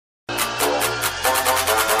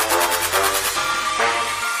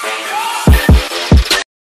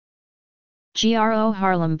Gro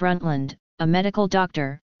Harlem Brundtland, a medical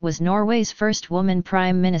doctor, was Norway's first woman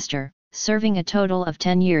prime minister, serving a total of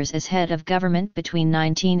 10 years as head of government between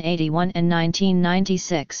 1981 and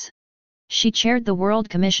 1996. She chaired the World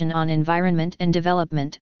Commission on Environment and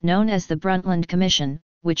Development, known as the Brundtland Commission,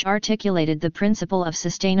 which articulated the principle of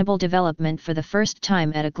sustainable development for the first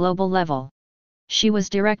time at a global level. She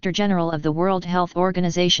was Director General of the World Health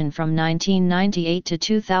Organization from 1998 to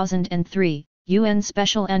 2003, UN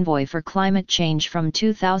Special Envoy for Climate Change from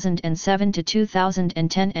 2007 to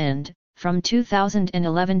 2010 and, from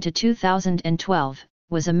 2011 to 2012,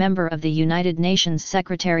 was a member of the United Nations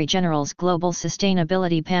Secretary-General's Global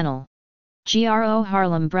Sustainability Panel. Gro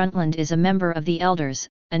Harlem Brundtland is a member of the Elders,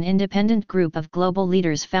 an independent group of global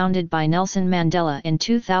leaders founded by Nelson Mandela in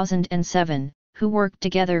 2007, who worked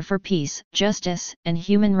together for peace, justice, and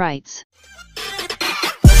human rights.